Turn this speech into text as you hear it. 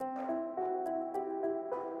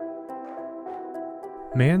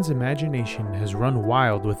Man's imagination has run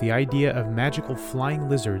wild with the idea of magical flying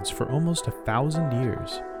lizards for almost 1,000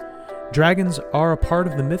 years. Dragons are a part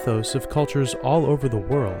of the mythos of cultures all over the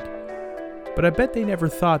world, but I bet they never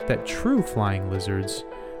thought that true flying lizards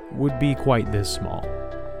would be quite this small.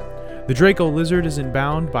 The Draco lizard isn't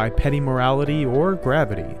bound by petty morality or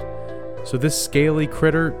gravity, so this scaly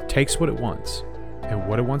critter takes what it wants, and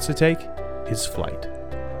what it wants to take is flight.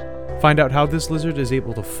 Find out how this lizard is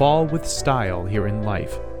able to fall with style here in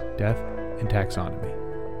Life, Death, and Taxonomy.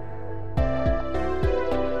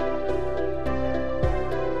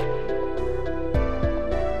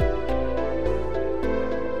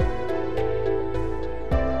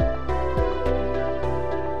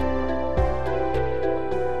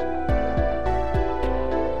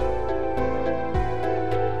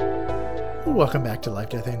 Welcome back to Life,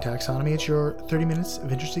 Death, and Taxonomy. It's your 30 minutes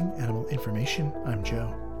of interesting animal information. I'm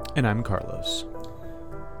Joe. And I'm Carlos.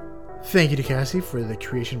 Thank you to Cassie for the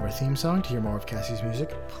creation of our theme song. To hear more of Cassie's music,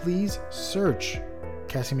 please search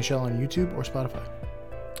Cassie Michelle on YouTube or Spotify.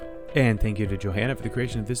 And thank you to Johanna for the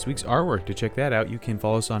creation of this week's artwork. To check that out, you can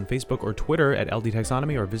follow us on Facebook or Twitter at LD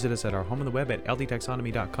Taxonomy, or visit us at our home on the web at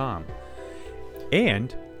ldtaxonomy.com.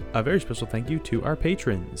 And a very special thank you to our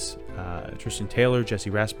patrons, Tristan Taylor, Jesse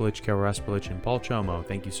Raspolich, Carol Raspolich, and Paul Chomo.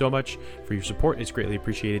 Thank you so much for your support. It's greatly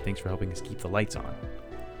appreciated. Thanks for helping us keep the lights on.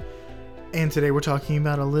 And today we're talking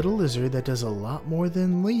about a little lizard that does a lot more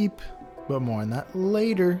than leap, but more on that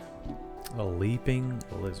later. A leaping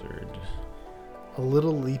lizard. A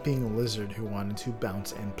little leaping lizard who wanted to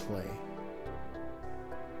bounce and play.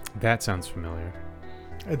 That sounds familiar.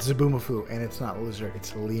 It's Zaboomafoo, and it's not a lizard,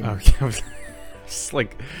 it's a lemur. Okay. Just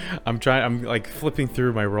like I'm like flipping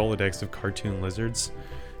through my Rolodex of cartoon lizards,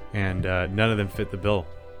 and none of them fit the bill.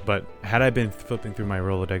 But had I been flipping through my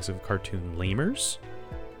Rolodex of cartoon lemurs,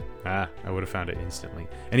 I would have found it instantly.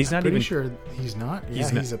 And he's not pretty even sure he's not.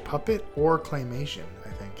 He's a puppet or claymation, I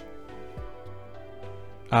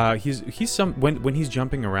think. He's some when he's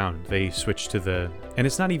jumping around, they switch to and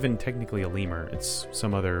it's not even technically a lemur. It's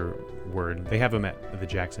some other word. They have him at the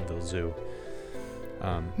Jacksonville Zoo.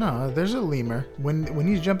 No, there's a lemur. When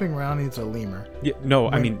he's jumping around, it's a lemur. Yeah,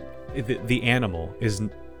 no, I mean the animal is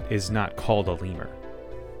not called a lemur.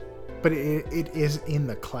 But it is in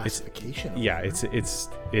the classification. It's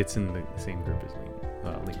in the same group as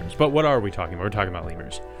lemurs. But what are we talking about? We're talking about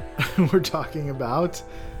lemurs. We're talking about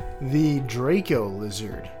the Draco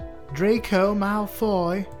lizard. Draco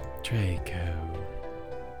Malfoy. Draco.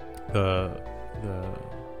 The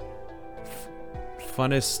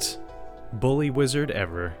funnest bully wizard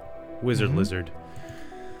ever. Wizard lizard.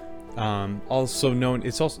 Also known,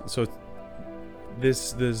 it's also, so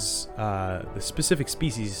this the specific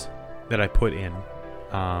species that I put in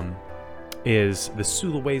is the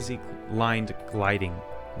Sulawesi lined gliding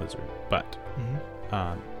lizard, but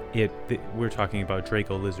we're talking about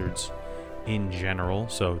Draco lizards in general,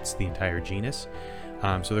 so it's the entire genus.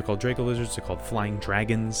 So they're called Draco lizards, they're called flying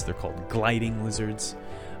dragons, they're called gliding lizards.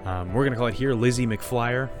 We're gonna call it here Lizzie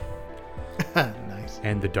McFlyer. Nice.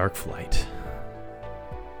 And the Dark Flight.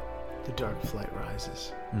 The Dark Flight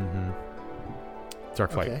rises.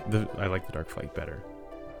 Dark Flight. Okay. I like the Dark Flight better.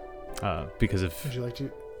 Because of. Would you like to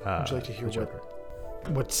hear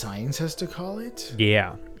what science has to call it?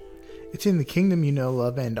 Yeah. It's in the kingdom you know,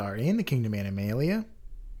 love, and are in, the kingdom Animalia.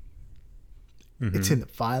 It's in the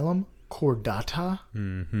phylum Chordata.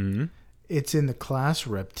 It's in the class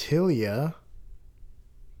Reptilia.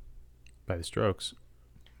 By the Strokes.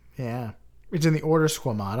 Yeah. It's in the order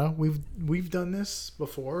Squamata. We've done this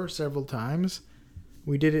before several times.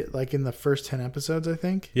 We did it like in the first 10 episodes, I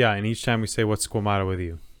think. Yeah, and each time we say, what's Squamata with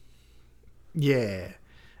you? Yeah.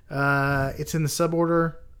 It's in the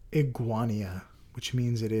suborder Iguania, which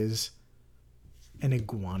means it is an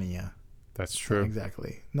iguania. That's true.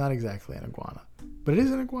 Not exactly an iguana, but it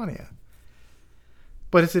is an iguania.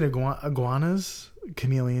 But it's in iguanas,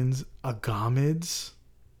 chameleons, agamids,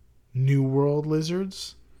 New World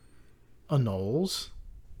lizards, anoles.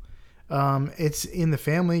 It's in the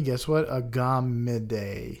family, guess what?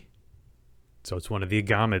 Agamidae. So it's one of the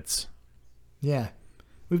agamids. Yeah.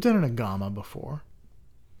 We've done an agama before.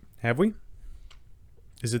 Have we?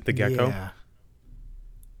 Is it the gecko? Yeah.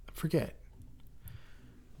 I forget.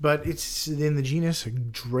 But it's in the genus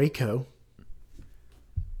Draco,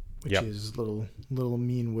 which is little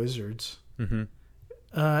mean wizards. And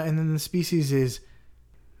then the species is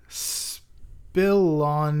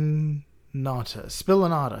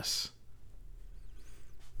Spillonatus.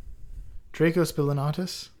 Draco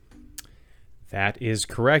spillonatus? That is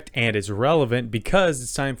correct, and it's relevant because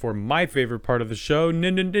it's time for my favorite part of the show,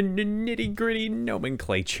 nitty-gritty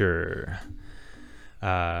nomenclature.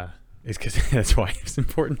 It's because that's why it's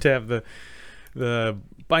important to have the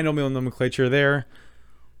binomial nomenclature there.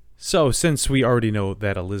 So, since we already know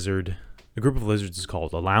that a group of lizards is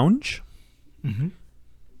called a lounge,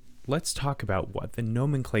 let's talk about what the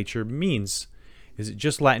nomenclature means. Is it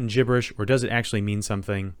just Latin gibberish, or does it actually mean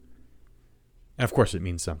something? And of course it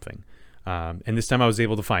means something. And this time I was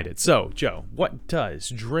able to find it. So, Joe, what does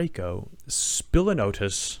Draco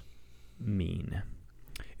spilinotus mean?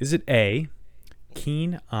 Is it A,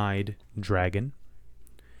 keen-eyed dragon?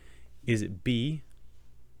 Is it B,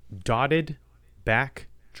 dotted back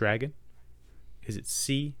dragon? Is it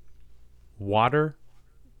C, water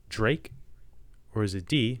drake? Or is it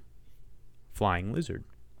D, flying lizard?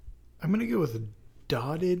 I'm going to go with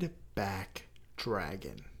dotted back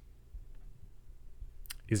dragon.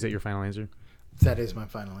 Is that your final answer? That is my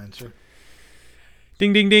final answer.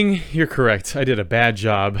 Ding, ding, ding. You're correct. I did a bad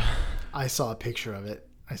job. I saw a picture of it.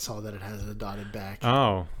 I saw that it has a dotted back.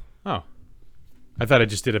 Oh. I thought I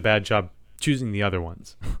just did a bad job choosing the other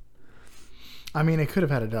ones. I mean, it could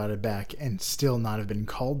have had a dotted back and still not have been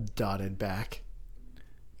called dotted back.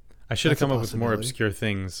 I should have That's a come up with more possibility. obscure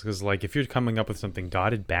things, because like if you're coming up with something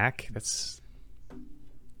dotted back, it's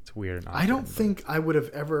weird. I don't think I would have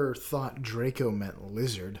ever thought Draco meant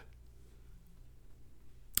lizard.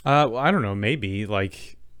 Well, I don't know. Maybe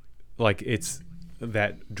like it's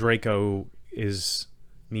that Draco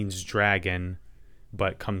means dragon,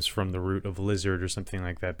 but comes from the root of lizard or something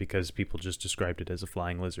like that, because people just described it as a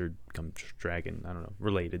flying lizard comes dragon. I don't know,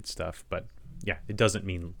 related stuff, but yeah, it doesn't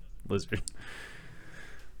mean lizard.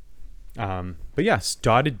 But yes,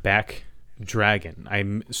 dotted back dragon.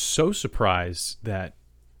 I'm so surprised that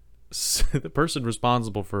the person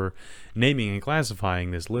responsible for naming and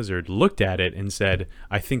classifying this lizard looked at it and said,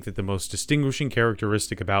 I think that the most distinguishing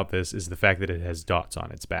characteristic about this is the fact that it has dots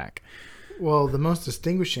on its back. Well, the most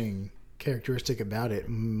distinguishing characteristic about it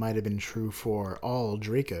might have been true for all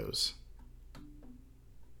Dracos.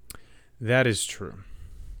 That is true.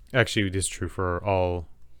 Actually, it is true for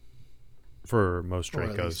most Or at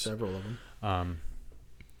least Dracos. several of them.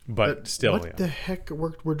 But still, what yeah, the heck?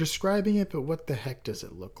 We're describing it, but what the heck does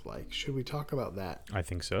it look like? Should we talk about that? I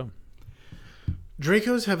think so.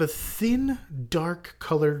 Dracos have a thin,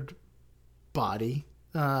 dark-colored body,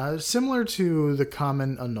 similar to the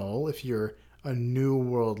common anole, if you're a New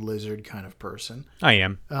World lizard kind of person. I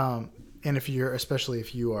am. And especially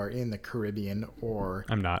if you are in the Caribbean or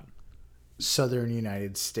I'm not. southern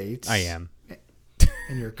United States. I am.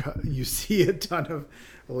 And you see a ton of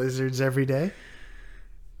lizards every day.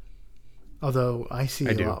 Although I see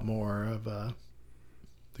a lot more of the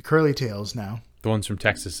curly tails now. The ones from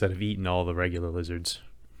Texas that have eaten all the regular lizards.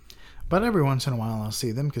 But every once in a while I'll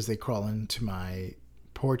see them because they crawl into my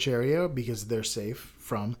porch area because they're safe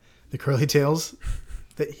from the curly tails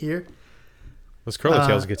that here. Those curly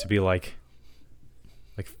tails get to be like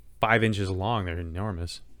 5 inches long. They're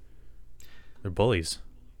enormous. They're bullies.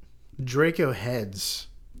 Draco heads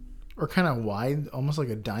are kind of wide, almost like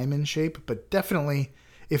a diamond shape, but definitely,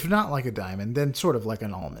 if not like a diamond, then sort of like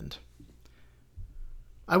an almond.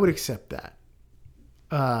 I would accept that.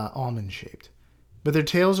 Almond shaped. But their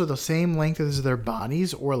tails are the same length as their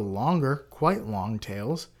bodies, or longer, quite long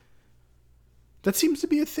tails. That seems to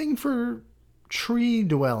be a thing for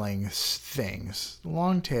tree-dwelling things.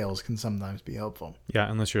 Long tails can sometimes be helpful. Yeah,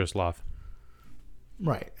 unless you're a sloth.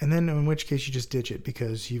 Right. And then in which case you just ditch it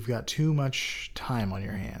because you've got too much time on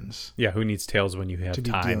your hands. Yeah, who needs tails when you have to be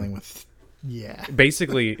time? dealing with... Yeah.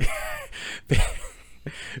 Basically,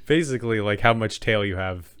 like how much tail you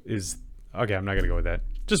have is... Okay, I'm not going to go with that.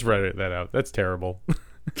 Just write that out. That's terrible.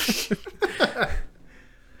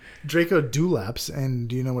 Draco dewlaps, and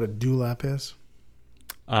do you know what a dewlap is?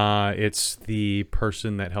 It's the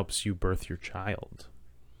person that helps you birth your child.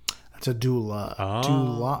 That's a doula.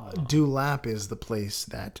 Oh. Dewlap is the place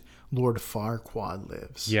that Lord Farquaad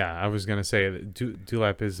lives. Yeah, I was going to say that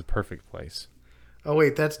Dewlap is the perfect place. Oh,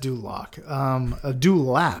 wait, that's Dewlock. A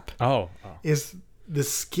dewlap Oh. is the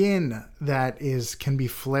skin that can be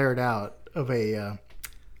flared out of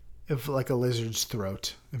like a lizard's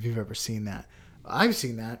throat, if you've ever seen that. I've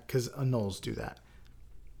seen that because anoles do that.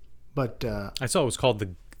 But I saw it was called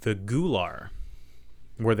the Gular,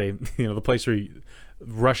 where they, the place where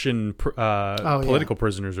Russian political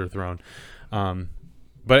prisoners are thrown.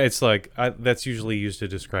 But it's like that's usually used to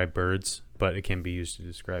describe birds, but it can be used to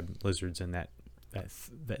describe lizards and that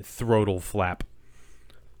throatal flap.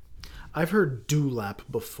 I've heard dewlap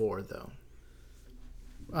before, though.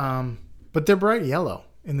 But they're bright yellow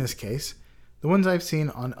in this case. The ones I've seen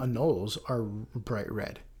on anoles are bright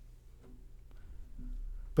red.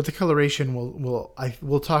 But the coloration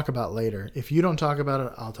we'll talk about later. If you don't talk about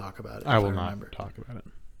it, I'll talk about it. I will not talk about it.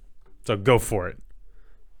 So go for it.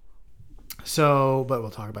 So, but we'll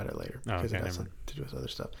talk about it later because it has to do with other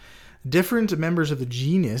stuff. Different members of the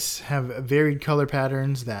genus have varied color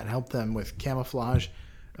patterns that help them with camouflage.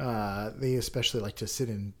 They especially like to sit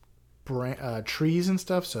in trees and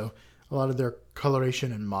stuff, so a lot of their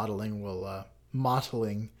coloration and mottling will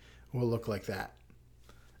look like that.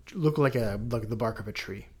 Look like the bark of a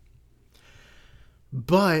tree.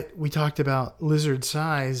 But we talked about lizard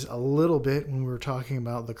size a little bit when we were talking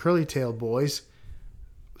about the curly-tailed boys.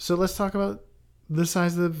 So let's talk about the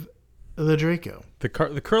size of the Draco. The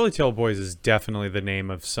curly-tailed boys is definitely the name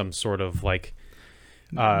of some sort of like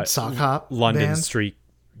sock hop London band? street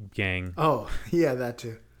gang. Oh, yeah, that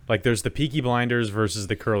too. Like there's the Peaky Blinders versus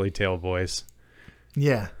the curly-tailed boys.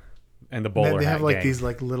 Yeah. And the bowler They hat have like gang. these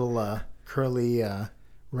like little curly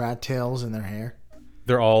rat tails in their hair.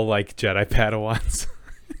 They're all like Jedi Padawans.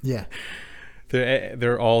 Yeah.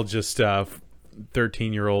 They're all just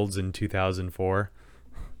 13-year-olds in 2004.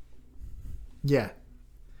 Yeah.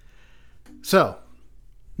 So,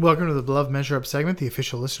 welcome to the Beloved Measure Up segment, the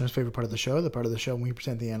official listener's favorite part of the show. The part of the show when we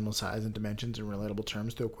present the animal size and dimensions in relatable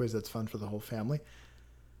terms to a quiz that's fun for the whole family.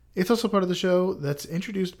 It's also part of the show that's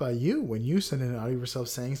introduced by you when you send in an audio of yourself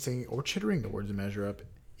saying, singing, or chittering the words to measure up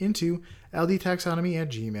into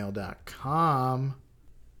ldtaxonomy@gmail.com.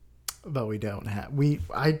 But we don't have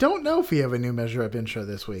I don't know if we have a new measure up intro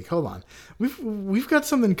this week. Hold on. We've got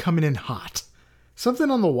something coming in hot. Something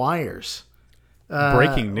on the wires.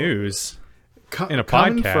 Breaking news in a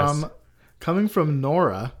podcast. Coming from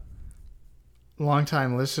Nora,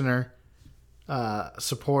 longtime listener,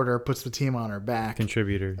 supporter, puts the team on her back.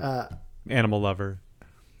 Contributor. Animal lover.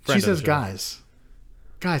 She says, guys,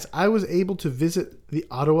 I was able to visit the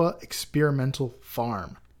Ottawa Experimental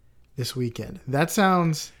Farm this weekend. That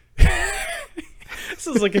sounds... This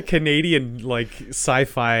is like a Canadian like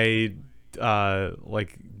sci-fi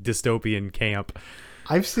like dystopian camp.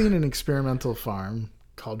 I've seen an experimental farm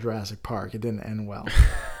called Jurassic Park. It didn't end well.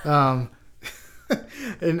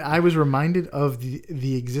 And I was reminded of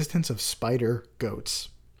the existence of spider goats.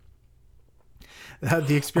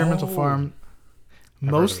 The experimental farm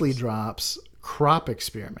mostly drops crop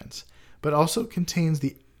experiments, but also contains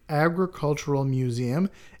the Agricultural Museum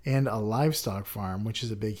and a livestock farm, which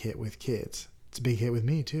is a big hit with kids. It's a big hit with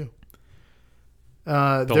me, too.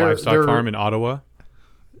 The livestock farm in Ottawa?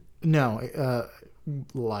 No,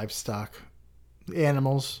 livestock.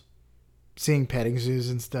 Animals. Seeing petting zoos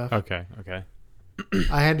and stuff. Okay.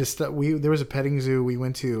 I had to there was a petting zoo. We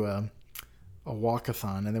went to a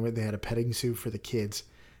walkathon, and they had a petting zoo for the kids.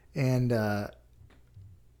 And and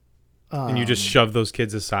you just shoved those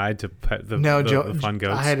kids aside to pet the fun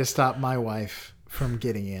goats? I had to stop my wife from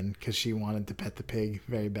getting in because she wanted to pet the pig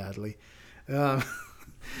very badly. So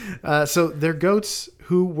they're goats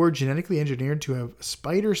who were genetically engineered to have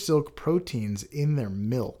spider silk proteins in their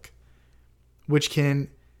milk, which can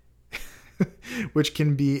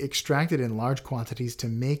be extracted in large quantities to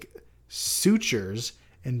make sutures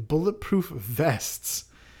and bulletproof vests.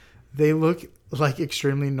 They look like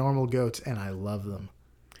extremely normal goats, and I love them.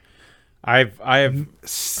 I have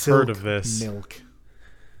Silk heard of this. Milk.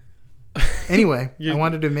 Anyway, I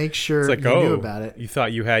wanted to make sure you knew about it. You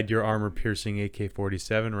thought you had your armor-piercing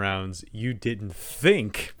AK-47 rounds. You didn't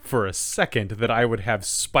think for a second that I would have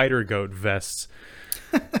spider goat vests.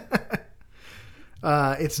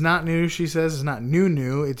 It's not new, she says. It's not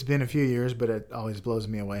new. It's been a few years, but it always blows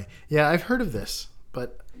me away. Yeah, I've heard of this,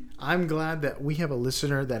 but I'm glad that we have a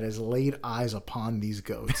listener that has laid eyes upon these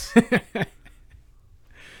goats.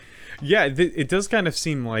 Yeah, it does kind of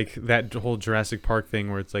seem like that whole Jurassic Park thing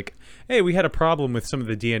where it's like, hey, we had a problem with some of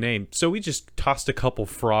the DNA, so we just tossed a couple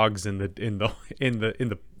frogs in the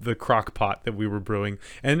crock pot that we were brewing,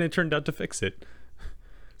 and it turned out to fix it.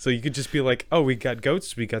 So you could just be like, oh, we got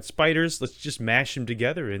goats, we got spiders, let's just mash them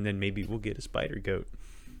together, and then maybe we'll get a spider goat.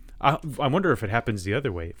 I wonder if it happens the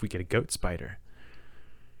other way, if we get a goat spider.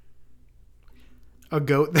 A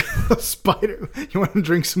goat, a spider. You want to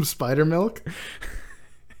drink some spider milk?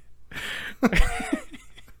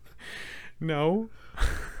 No.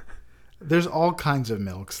 There's all kinds of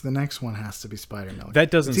milks. The next one has to be spider milk. That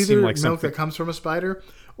doesn't it's seem either like milk something that comes from a spider,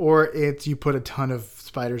 or it's you put a ton of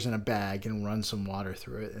spiders in a bag and run some water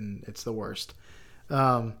through it, and it's the worst.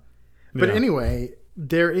 But anyway,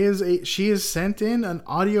 she has sent in an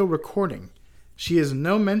audio recording. She has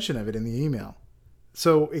no mention of it in the email.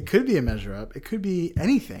 So it could be a measure up. It could be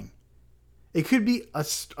anything. It could be a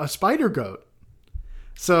spider goat.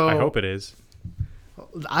 So I hope it is.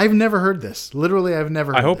 I've never heard this. Literally, I've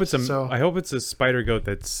never heard I hope this. I hope it's a spider goat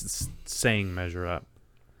that's saying measure up.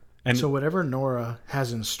 And so whatever Nora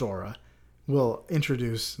has in store will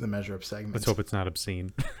introduce the measure up segment. Let's hope it's not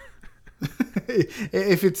obscene.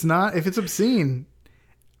 If it's obscene,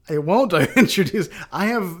 it won't introduce.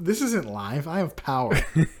 This isn't live. I have power.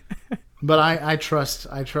 But I trust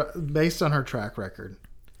based on her track record.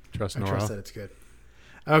 Trust I Nora. trust that it's good.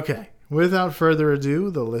 Okay. Without further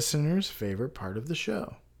ado, the listener's favorite part of the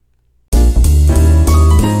show.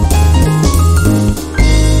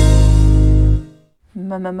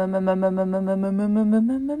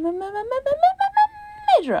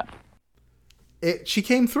 Major up. She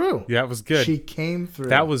came through. Yeah, it was good. She came through.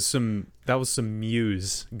 That was some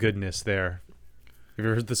Muse goodness there. Have you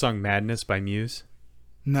ever heard the song Madness by Muse?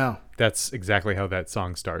 No. That's exactly how that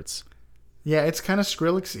song starts. Yeah, it's kind of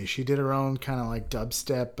Skrillexy. She did her own kind of like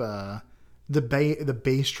dubstep. The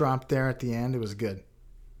bass drop there at the end. It was good.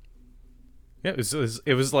 Yeah,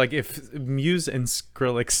 it was like if Muse and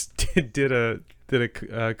Skrillex did a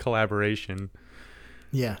collaboration.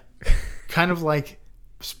 Yeah, kind of like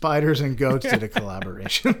Spiders and Goats did a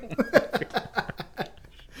collaboration.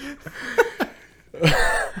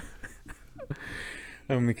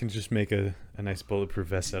 And we can just make a nice bulletproof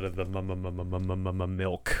vest out of the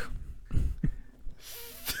milk.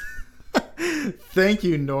 Thank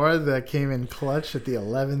you, Nora. That came in clutch at the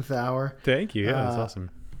 11th hour. Thank you. Yeah, that's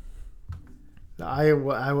awesome. I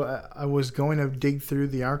was going to dig through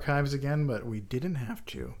the archives again, but we didn't have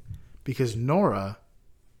to because Nora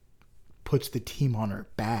puts the team on her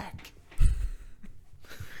back.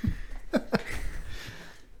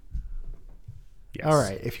 Yes. All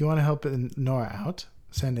right. If you want to help Nora out,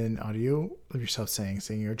 send in audio of yourself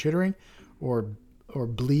singing or chittering or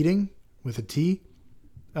bleeding with a T.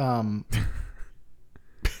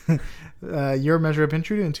 Your measure of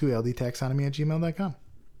entry into ldtaxonomy@gmail.com.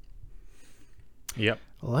 Yep.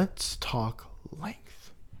 Let's talk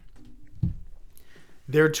length.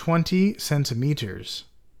 They're 20 centimeters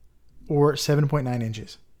or 7.9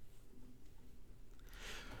 inches.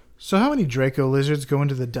 So how many Draco lizards go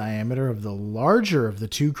into the diameter of the larger of the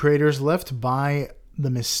two craters left by the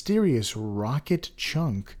mysterious rocket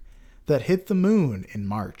chunk that hit the moon in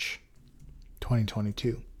March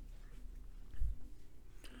 2022?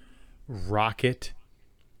 Rocket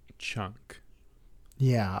chunk.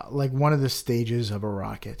 Yeah, like one of the stages of a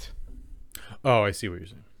rocket. Oh, I see what you're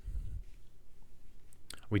saying.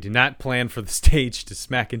 We did not plan for the stage to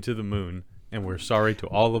smack into the moon, and we're sorry to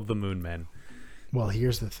all of the moon men. Well,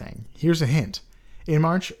 here's the thing. Here's a hint. In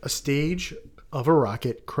March, a stage of a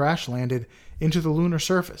rocket crash landed into the lunar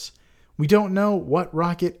surface. We don't know what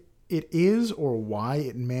rocket it is or why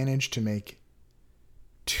it managed to make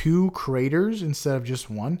two craters instead of just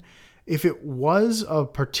one. If it was a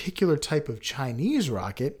particular type of Chinese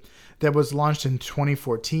rocket that was launched in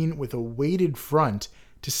 2014 with a weighted front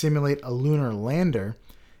to simulate a lunar lander,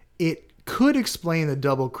 it could explain the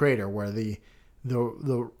double crater where the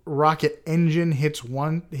rocket engine hits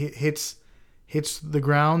the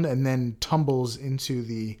ground and then tumbles into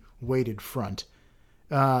the weighted front.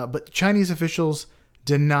 But Chinese officials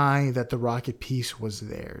deny that the rocket piece was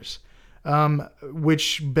theirs,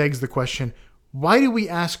 which begs the question: why do we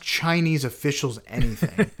ask Chinese officials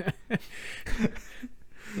anything?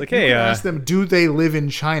 Like, hey, ask them, do they live in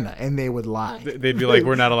China? And they would lie. They'd be like,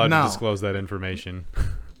 we're not allowed No. to disclose that information.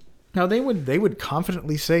 No, they would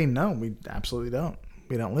confidently say, no, we absolutely don't.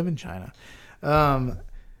 We don't live in China. Yeah.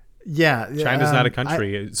 China's not a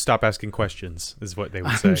country. Stop asking questions, is what they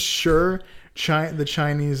would say. I'm sure the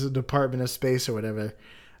Chinese Department of Space or whatever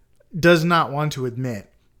does not want to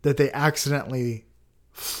admit that they accidentally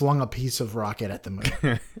flung a piece of rocket at the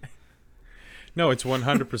moon. No, it's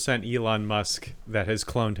 100% Elon Musk that has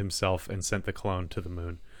cloned himself and sent the clone to the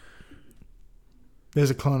moon. There's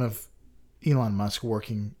a clone of Elon Musk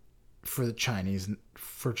working for Chinese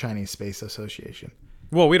Space Association.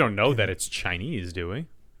 Well, we don't know that it's Chinese, do we?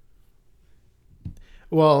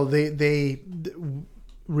 Well, they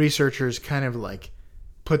researchers kind of like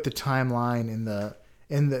put the timeline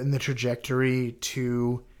in the trajectory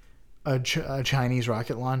to a Chinese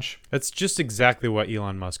rocket launch. That's just exactly what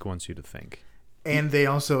Elon Musk wants you to think. And they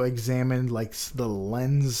also examined like the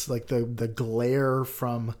lens, like the glare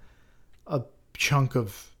from a chunk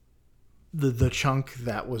of the chunk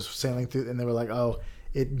that was sailing through, and they were like, oh,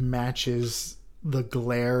 it matches the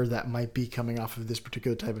glare that might be coming off of this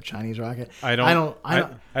particular type of Chinese rocket. I don't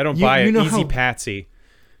buy it. Easy Patsy.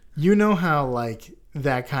 You know how like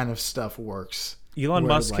that kind of stuff works. Elon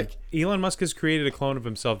Musk has created a clone of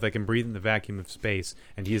himself that can breathe in the vacuum of space,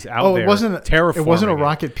 and he's out there terraforming. It wasn't a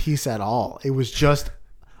rocket piece at all. It was just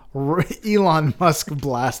Elon Musk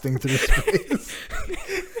blasting through space.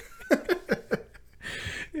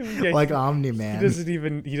 Yeah, like he Omni-Man.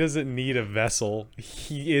 he doesn't need a vessel.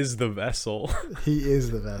 He is the vessel. He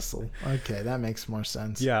is the vessel. Okay, that makes more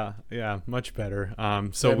sense. Yeah, much better.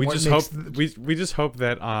 So That we what just makes hope we just hope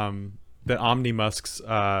that that Omnimusk's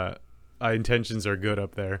intentions are good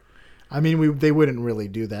up there. I mean, they wouldn't really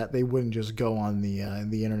do that. They wouldn't just go on the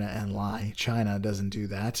internet and lie. China doesn't do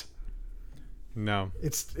that. No.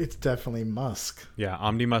 It's definitely Musk. Yeah,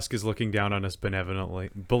 Omnimusk is looking down on us benevolently.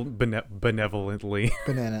 Benevolently.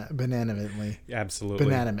 Bananamently. Absolutely.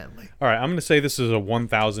 Bananamently. All right, I'm going to say this is a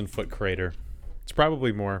 1,000-foot crater. It's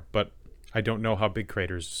probably more, but I don't know how big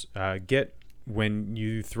craters get when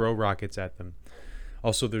you throw rockets at them.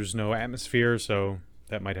 Also, there's no atmosphere, so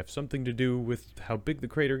that might have something to do with how big the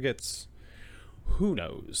crater gets. Who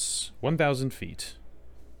knows? 1,000 feet.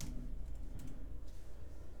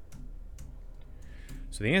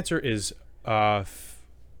 So the answer is, wow,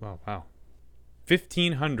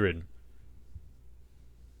 1,500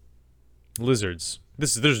 lizards.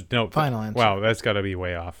 There's no Final answer. Wow, that's got to be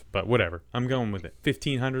way off, but whatever. I'm going with it.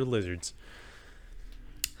 1,500 lizards.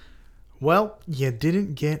 Well, you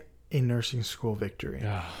didn't get a nursing school victory.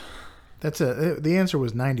 The answer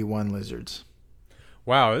was 91 lizards.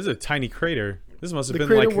 Wow, this is a tiny crater. This must have The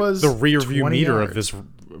been like crater was the rear view 20 mirror yards.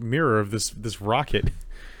 of this rocket.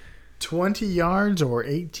 20 yards or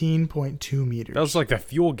 18.2 meters. That was like the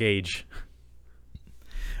fuel gauge.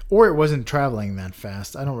 Or it wasn't traveling that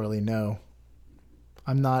fast. I don't really know.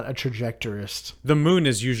 I'm not a trajectorist The moon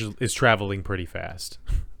is traveling pretty fast.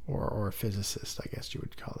 or a physicist, I guess you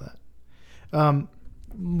would call that.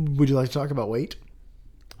 Would you like to talk about weight?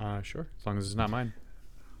 Sure, as long as it's not mine.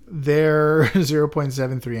 They're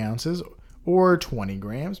 0.73 ounces or 20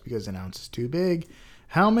 grams because an ounce is too big.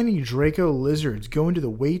 How many Draco lizards go into the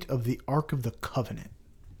weight of the Ark of the Covenant?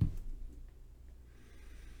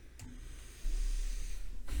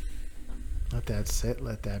 Let that sit.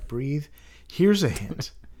 Let that breathe. Here's a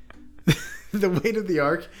hint. The weight of the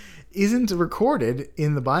Ark isn't recorded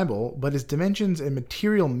in the Bible, but its dimensions and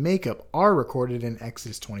material makeup are recorded in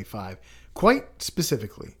Exodus 25, quite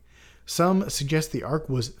specifically. Some suggest the Ark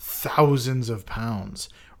was thousands of pounds,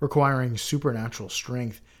 requiring supernatural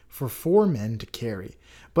strength for 4 men to carry.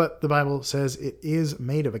 But the Bible says it is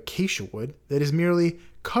made of acacia wood that is merely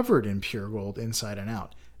covered in pure gold inside and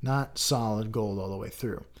out, not solid gold all the way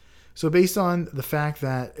through. So based on the fact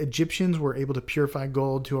that Egyptians were able to purify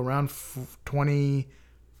gold to around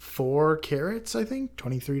 24 carats, I think,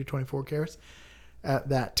 23 to 24 carats at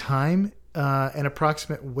that time, an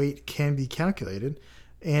approximate weight can be calculated,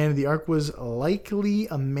 and the Ark was likely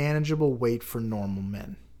a manageable weight for normal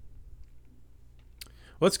men.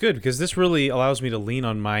 Well, that's good because this really allows me to lean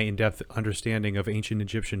on my in-depth understanding of ancient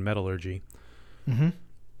Egyptian metallurgy. Mm-hmm.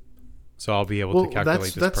 So I'll be able to calculate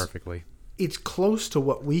this that's perfectly. It's close to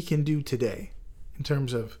what we can do today in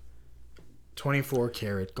terms of 24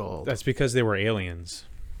 karat gold. That's because they were aliens.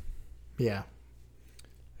 Yeah.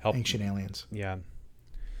 Ancient aliens. Yeah.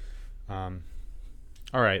 All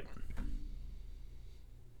right.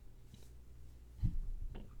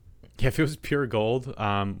 Yeah, if it was pure gold,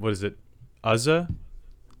 what is it? Uzzah?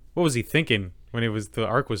 What was he thinking when the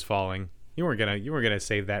Ark was falling? You weren't gonna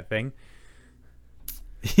save that thing.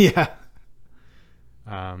 Yeah.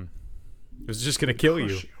 It was just gonna kill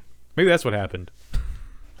you. Maybe that's what happened.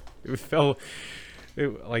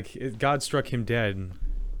 God struck him dead.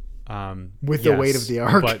 With the weight of the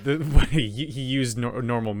Ark. But he used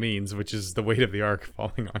normal means, which is the weight of the Ark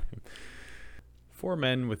falling on him. 4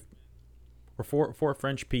 men four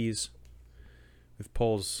French peas with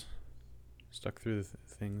poles stuck through the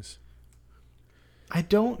things. I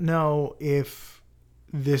don't know if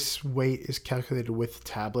this weight is calculated with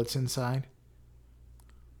tablets inside.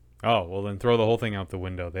 Oh, well then throw the whole thing out the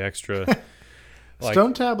window. The extra...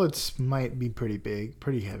 Stone tablets might be pretty big,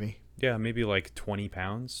 pretty heavy. Yeah, maybe like 20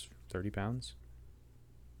 pounds, 30 pounds.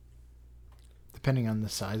 Depending on the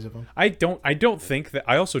size of them. I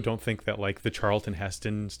also don't think that like the Charlton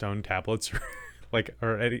Heston stone tablets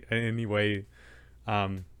are any way...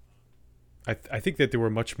 I think that they were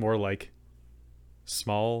much more like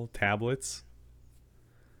small tablets.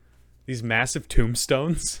 These massive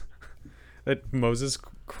tombstones that Moses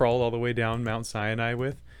crawled all the way down Mount Sinai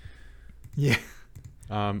with. Yeah.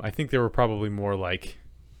 I think they were probably more like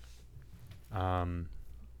does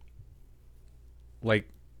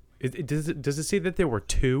it say that there were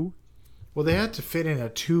 2? Well, they had to fit in a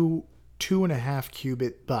 2.5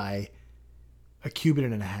 cubit by a cubit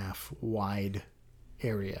and a half wide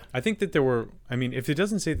area. I think that there were, if it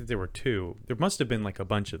doesn't say that there were 2, there must have been like a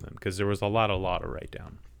bunch of them because there was a lot to write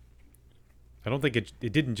down. I don't think it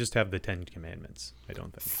didn't just have the 10 commandments. I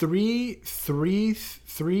don't think. 3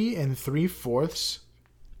 3 and 3/4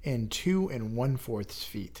 and 2 1/4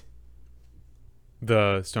 feet.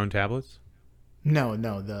 The stone tablets? No,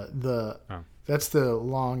 the Oh. that's the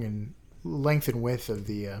long and length and width of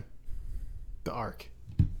the ark.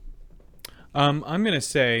 I'm gonna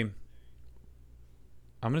say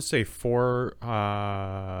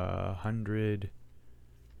 400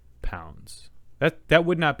 pounds. That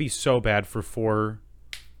would not be so bad for four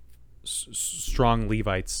strong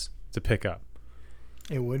Levites to pick up.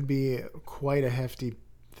 It would be quite a hefty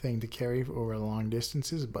thing to carry over long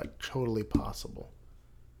distances, but totally possible.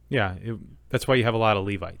 Yeah, that's why you have a lot of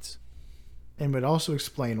Levites. And would also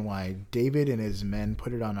explain why David and his men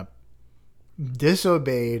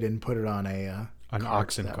disobeyed and put it on an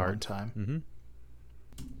oxen that cart. one time. Mm-hmm.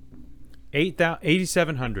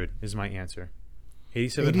 8,700 is my answer.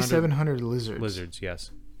 8,700 lizards. Lizards,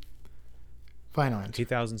 yes. Final answer.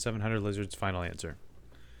 8,700 lizards, final answer.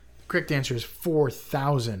 The correct answer is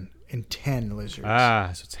 4,010 lizards.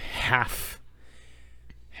 So it's half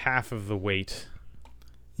of the weight.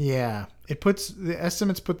 Yeah. The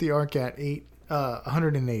estimates put the ark at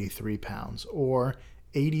 183 pounds or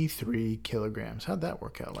 83 kilograms. How'd that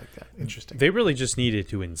work out like that? Interesting. They really just needed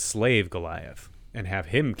to enslave Goliath and have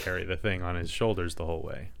him carry the thing on his shoulders the whole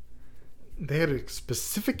way. They had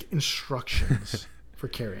specific instructions for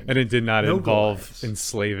carrying. And it did not involve Goliaths.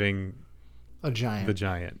 enslaving The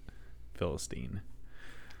giant Philistine.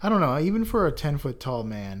 I don't know. Even for a 10-foot tall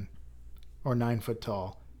man or 9-foot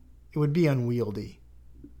tall, it would be unwieldy.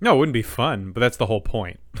 No, it wouldn't be fun, but that's the whole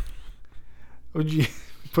point. Would you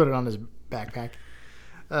put it on his backpack?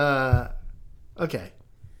 Okay.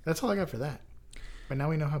 That's all I got for that. But now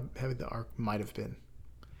we know how heavy the ark might have been.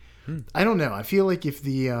 I don't know. I feel like if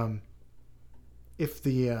the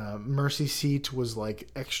mercy seat was like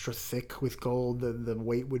extra thick with gold, the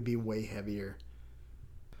weight would be way heavier.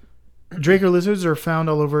 Draco lizards are found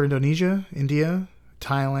all over Indonesia, India,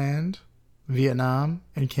 Thailand, Vietnam,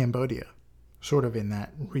 and Cambodia. Sort of in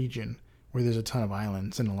that region where there's a ton of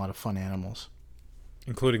islands and a lot of fun animals.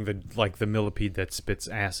 Including the millipede that spits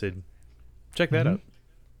acid. Check that out.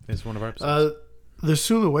 It's one of our episodes. The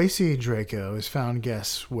Sulawesi Draco is found,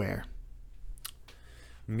 guess where?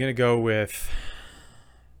 I'm going to go with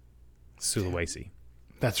Sulawesi.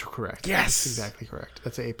 That's correct. Yes! That's exactly correct.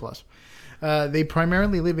 That's an A+. They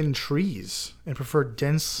primarily live in trees and prefer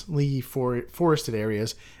densely forested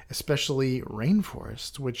areas, especially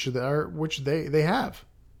rainforests, which they have.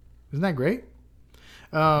 Isn't that great?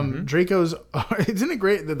 Dracos isn't it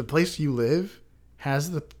great that the place you live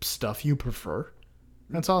has the stuff you prefer?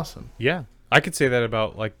 That's awesome. Yeah. I could say that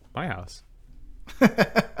about my house.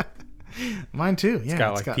 Mine too.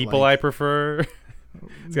 Yeah. It's got people I prefer.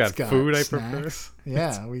 It's got food snacks. I prefer.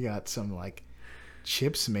 Yeah, we got some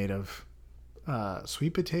chips made of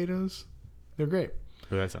sweet potatoes. They're great.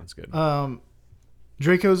 Oh, that sounds good.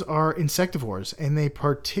 Dracos are insectivores, and they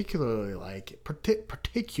particularly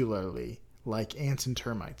like ants and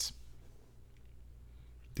termites.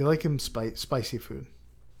 They like them spicy food.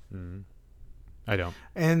 I don't.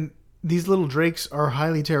 And these little drakes are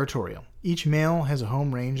highly territorial. Each male has a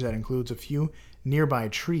home range that includes a few nearby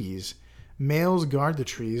trees. Males guard the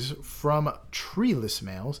trees from treeless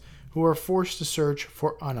males who are forced to search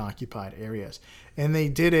for unoccupied areas. And they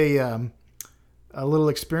did a little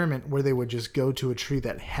experiment where they would just go to a tree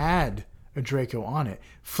that had a Draco on it,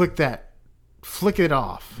 flick it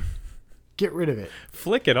off, get rid of it.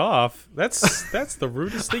 Flick it off? That's the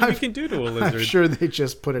rudest thing you can do to a lizard. I'm sure they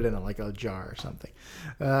just put it in a jar or something.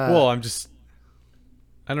 Well,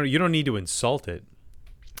 I don't. You don't need to insult it.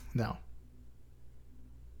 No.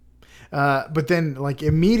 But then,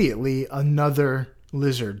 immediately, another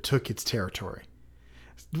lizard took its territory.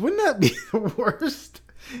 Wouldn't that be the worst?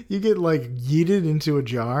 You get, yeeted into a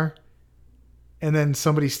jar, and then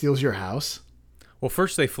somebody steals your house. Well,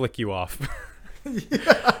 first they flick you off.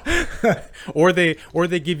 or they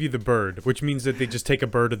give you the bird, which means that they just take a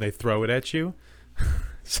bird and they throw it at you.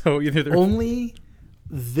 So either only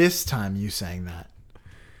this time you saying that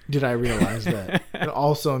did I realize that it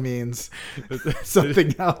also means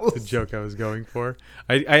something else. The joke I was going for.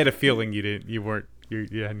 I had a feeling you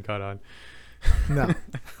hadn't caught on. No.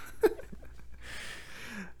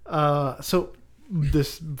 So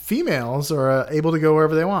this females are able to go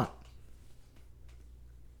wherever they want.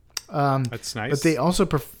 That's nice. But they also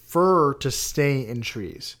prefer to stay in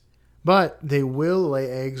trees. But they will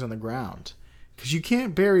lay eggs on the ground. Because you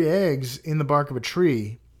can't bury eggs in the bark of a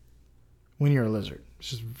tree when you're a lizard. It's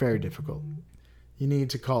just very difficult. You need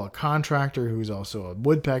to call a contractor who's also a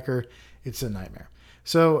woodpecker. It's a nightmare.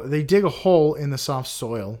 So they dig a hole in the soft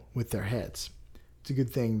soil with their heads. It's a good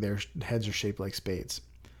thing their heads are shaped like spades.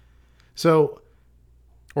 So,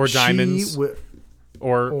 or diamonds.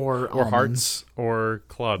 or almonds. hearts or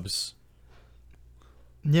clubs.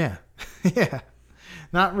 Yeah. Yeah.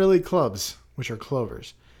 Not really clubs, which are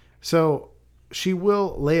clovers. So she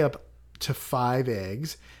will lay up to 5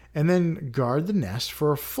 eggs and then guard the nest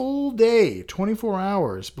for a full day, 24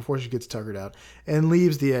 hours before she gets tuckered out and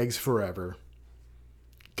leaves the eggs forever.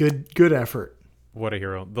 Good effort. What a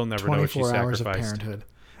hero. They'll never know what she 24 hours sacrificed. of parenthood.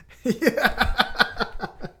 Yeah.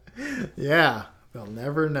 Yeah. They'll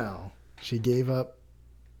never know. She gave up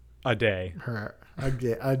A day.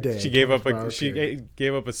 a day. She gave up 24 hour period.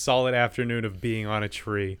 gave up a solid afternoon of being on a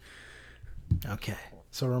tree. Okay.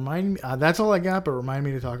 So remind me, that's all I got, but remind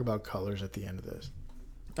me to talk about colors at the end of this.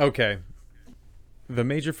 Okay. The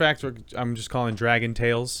major fact I'm just calling Dragon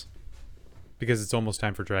Tales because it's almost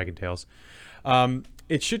time for Dragon Tales.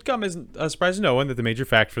 It should come as a surprise to no one that the major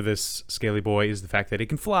fact for this scaly boy is the fact that it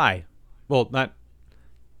can fly. Well,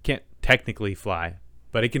 can't technically fly,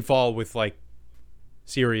 but it can fall with like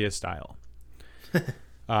Sirius style. There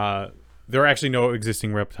are actually no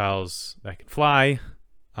existing reptiles that can fly,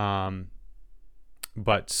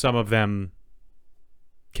 but some of them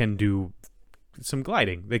can do some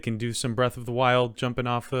gliding. They can do some Breath of the Wild, jumping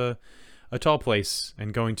off a tall place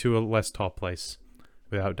and going to a less tall place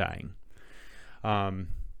without dying.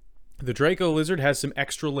 The Draco lizard has some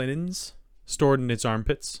extra linens stored in its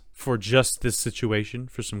armpits for just this situation,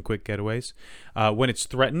 for some quick getaways. When it's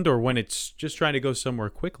threatened or when it's just trying to go somewhere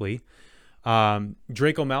quickly,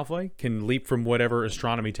 Draco Malfoy can leap from whatever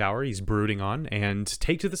astronomy tower he's brooding on and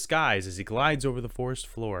take to the skies as he glides over the forest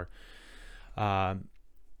floor.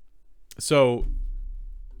 So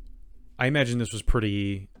I imagine this was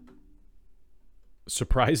pretty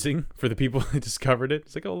surprising for the people who discovered it.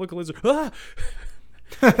 It's like, oh, look, a lizard. Ah!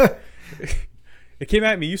 It came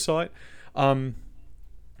at me. You saw it.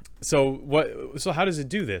 So how does it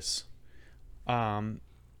do this? A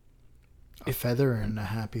feather and a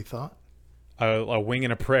happy thought. A wing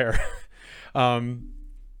and a prayer.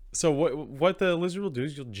 So what the lizard will do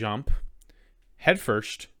is you'll jump head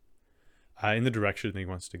first in the direction that he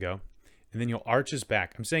wants to go, and then you'll arch his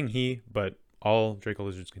back. I'm saying he, but all Draco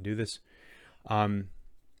lizards can do this, and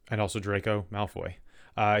also Draco Malfoy.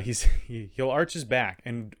 He'll arch his back,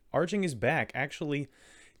 and arching his back actually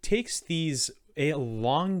takes these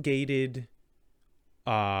elongated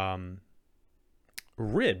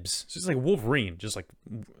ribs. So it's like Wolverine, just like,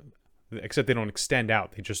 except they don't extend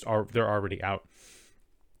out. They're already out.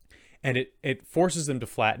 And it forces them to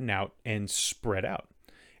flatten out and spread out.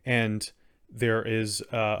 And there is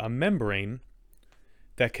a membrane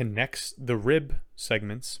that connects the rib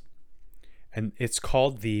segments, and it's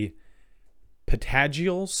called the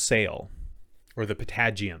patagial sail, or the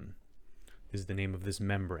patagium is the name of this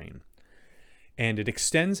membrane. And it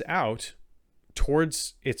extends out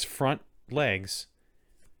towards its front legs,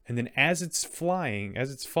 and then as it's falling,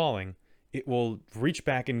 it will reach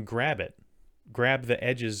back and grab the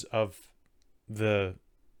edges of the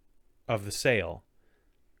sail,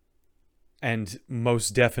 and most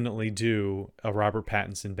definitely do a Robert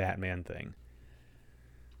Pattinson Batman thing.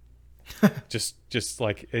 just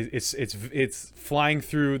like it's flying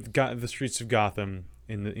through the streets of Gotham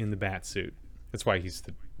in the bat suit. That's why he's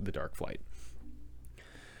the Dark Flight.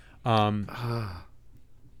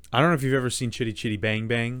 I don't know if you've ever seen Chitty Chitty Bang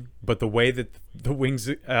Bang, but the way that the wings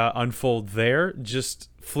unfold there, just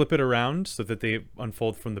flip it around so that they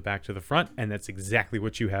unfold from the back to the front, and that's exactly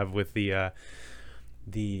what you have with the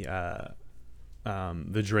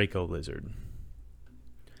Draco lizard.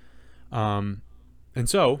 And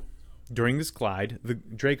so, during this glide, the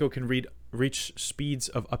Draco can reach speeds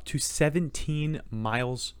of up to 17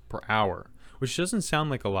 miles per hour, which doesn't sound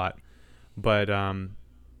like a lot, but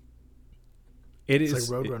it's like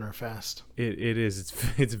Roadrunner fast. It is.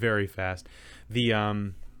 It's very fast. If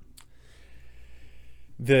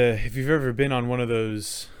you've ever been on one of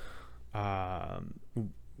those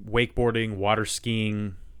wakeboarding, water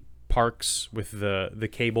skiing parks with the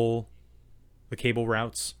cable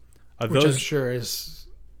routes, which I'm sure is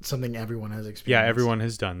something everyone has experienced. Yeah, everyone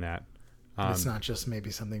has done that. It's not just maybe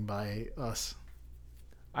something by us.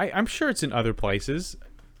 I'm sure it's in other places.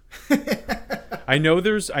 I know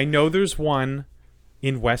there's one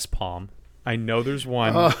in West Palm. I know there's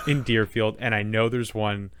one in Deerfield, and I know there's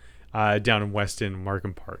one down in Weston,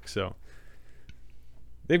 Markham Park. So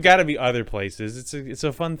they've got to be other places. It's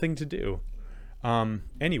a fun thing to do.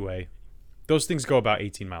 Anyway, those things go about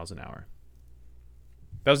 18 miles an hour.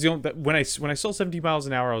 That was the only when I saw 17 miles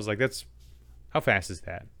an hour, I was like, "That's how fast is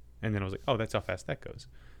that?" And then I was like, "Oh, that's how fast that goes."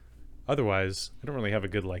 Otherwise, I don't really have a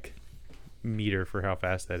good meter for how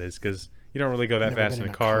fast that is, because you don't really go that fast in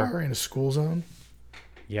a car. In a school zone.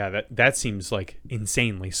 Yeah, that seems like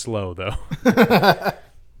insanely slow, though.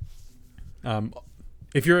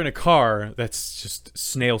 If you're in a car, that's just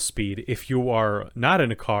snail speed. If you are not in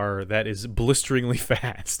a car, that is blisteringly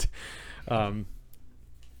fast. Or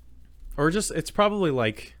just, it's probably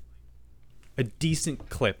like a decent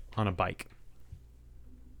clip on a bike.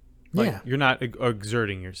 Like, Yeah. you're not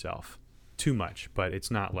exerting yourself too much, but it's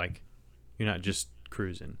not like you're not just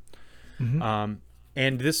cruising. Mm-hmm.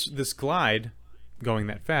 And this glide going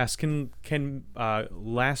that fast can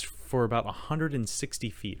last for about 160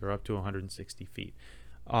 feet or up to 160 feet.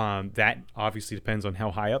 That obviously depends on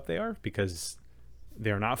how high up they are, because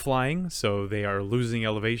they're not flying, so they are losing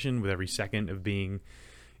elevation with every second of being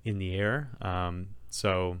in the air.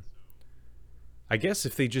 So I guess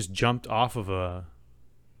if they just jumped off of a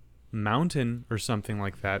mountain or something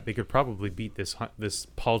like that, they could probably beat this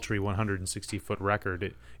paltry 160-foot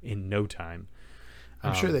record in no time.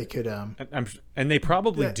 I'm sure they could. And they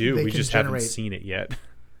probably do. They We can just haven't seen it yet.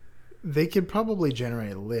 They could probably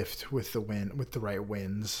generate lift with the wind, with the right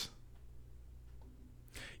winds.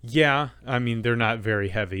 Yeah, I mean, they're not very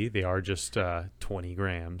heavy. They are just 20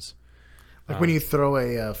 grams. Like when you throw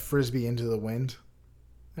a frisbee into the wind,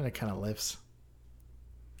 and it kind of lifts.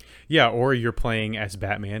 Yeah, or you're playing as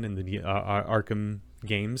Batman in the Arkham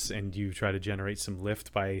games, and you try to generate some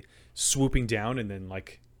lift by swooping down and then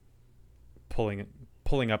like pulling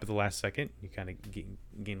up at the last second. You kind of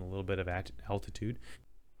gain a little bit of altitude.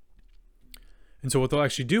 And so what they'll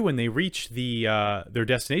actually do when they reach their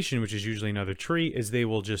destination, which is usually another tree, is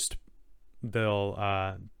they'll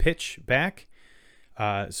pitch back.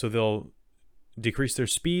 So they'll decrease their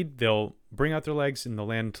speed. They'll bring out their legs and they'll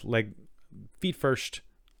land feet first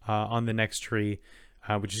on the next tree,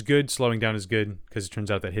 which is good. Slowing down is good because it turns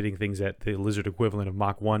out that hitting things at the lizard equivalent of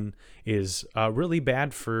Mach 1 is really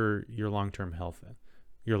bad for your long-term health,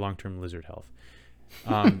 your long-term lizard health,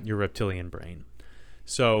 your reptilian brain.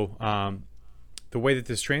 So the way that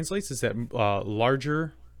this translates is that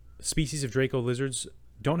larger species of Draco lizards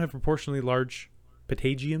don't have proportionally large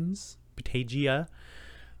patagia.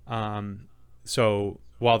 So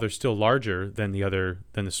while they're still larger than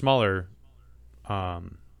the smaller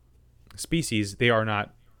species, they are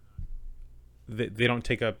not. They don't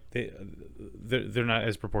take up. They're not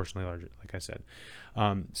as proportionally larger, like I said.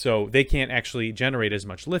 So they can't actually generate as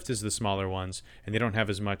much lift as the smaller ones, and they don't have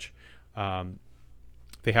as much.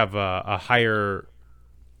 They have a higher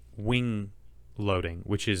wing loading,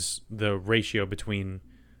 which is the ratio between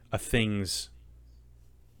a thing's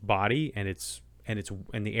body and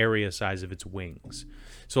the area size of its wings.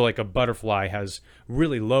 So like a butterfly has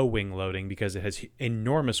really low wing loading because it has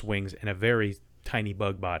enormous wings and a very tiny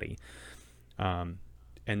bug body. And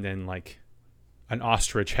then like an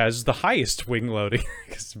ostrich has the highest wing loading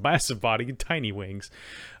because massive body and tiny wings.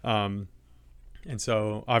 And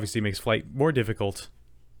so obviously it makes flight more difficult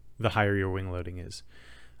the higher your wing loading is.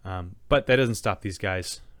 But that doesn't stop these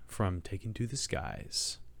guys from taking to the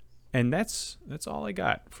skies. And that's all I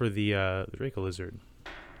got for the Draco lizard.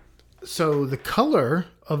 So the color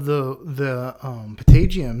of the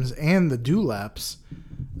patagiums and the dewlaps,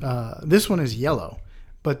 this one is yellow,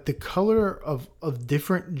 but the color of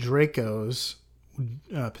different Dracos,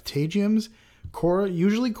 patagiums,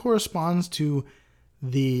 usually corresponds to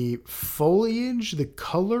the foliage, the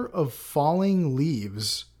color of falling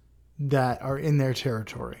leaves that are in their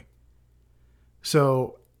territory.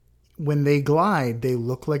 So when they glide, they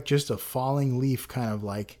look like just a falling leaf kind of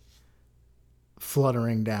like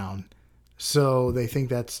fluttering down. So they think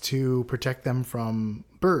that's to protect them from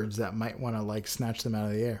birds that might want to like snatch them out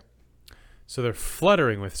of the air. So they're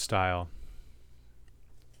fluttering with style.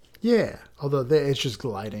 Yeah, although it's just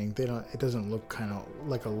gliding. It doesn't look kind of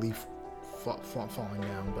like a leaf falling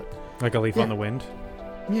down, but like a leaf on the wind.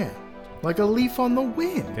 Yeah, like a leaf on the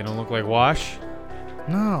wind. They don't look like wash.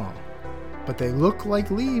 No, but they look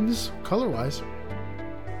like leaves color-wise.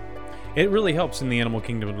 It really helps in the animal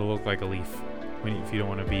kingdom to look like a leaf if you don't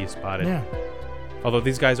want to be spotted. Yeah. Although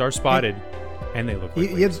these guys are spotted, and they look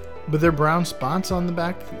like leaves. But their brown spots on the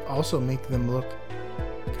back also make them look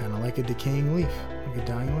kind of like a decaying leaf, like a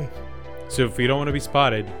dying leaf. So if you don't want to be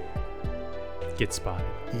spotted, get spotted.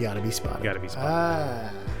 You gotta be spotted.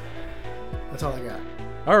 That's all I got.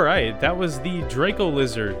 All right, that was the Draco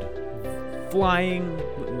lizard, gliding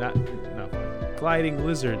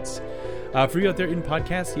lizards. For you out there in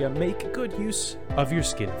Podcastia, make good use of your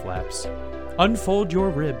skin flaps, unfold your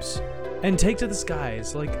ribs, and take to the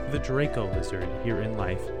skies like the Draco lizard here in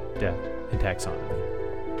Life, Death, and Taxonomy.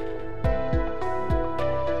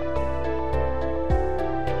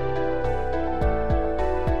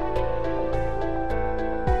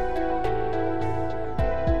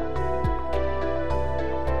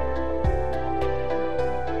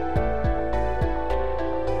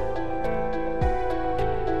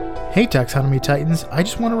 Hey Taxonomy Titans, I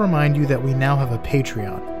just want to remind you that we now have a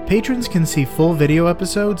Patreon. Patrons can see full video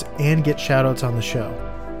episodes and get shoutouts on the show.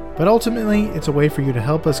 But ultimately, it's a way for you to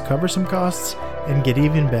help us cover some costs and get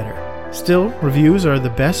even better. Still, reviews are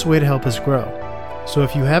the best way to help us grow. So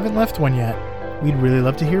if you haven't left one yet, we'd really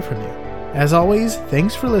love to hear from you. As always,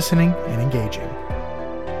 thanks for listening and engaging.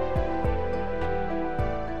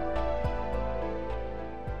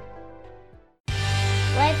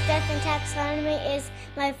 Life, Death, and Taxonomy is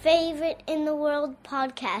my favorite in the world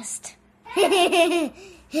podcast.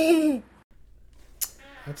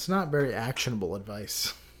 That's not very actionable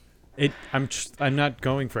advice. I'm not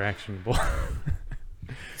going for actionable.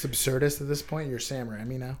 It's absurdist at this point. You're Sam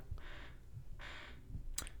Raimi now.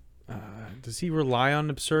 Does he rely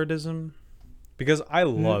on absurdism? Because I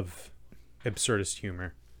love absurdist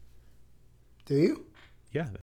humor. Do you? Yeah,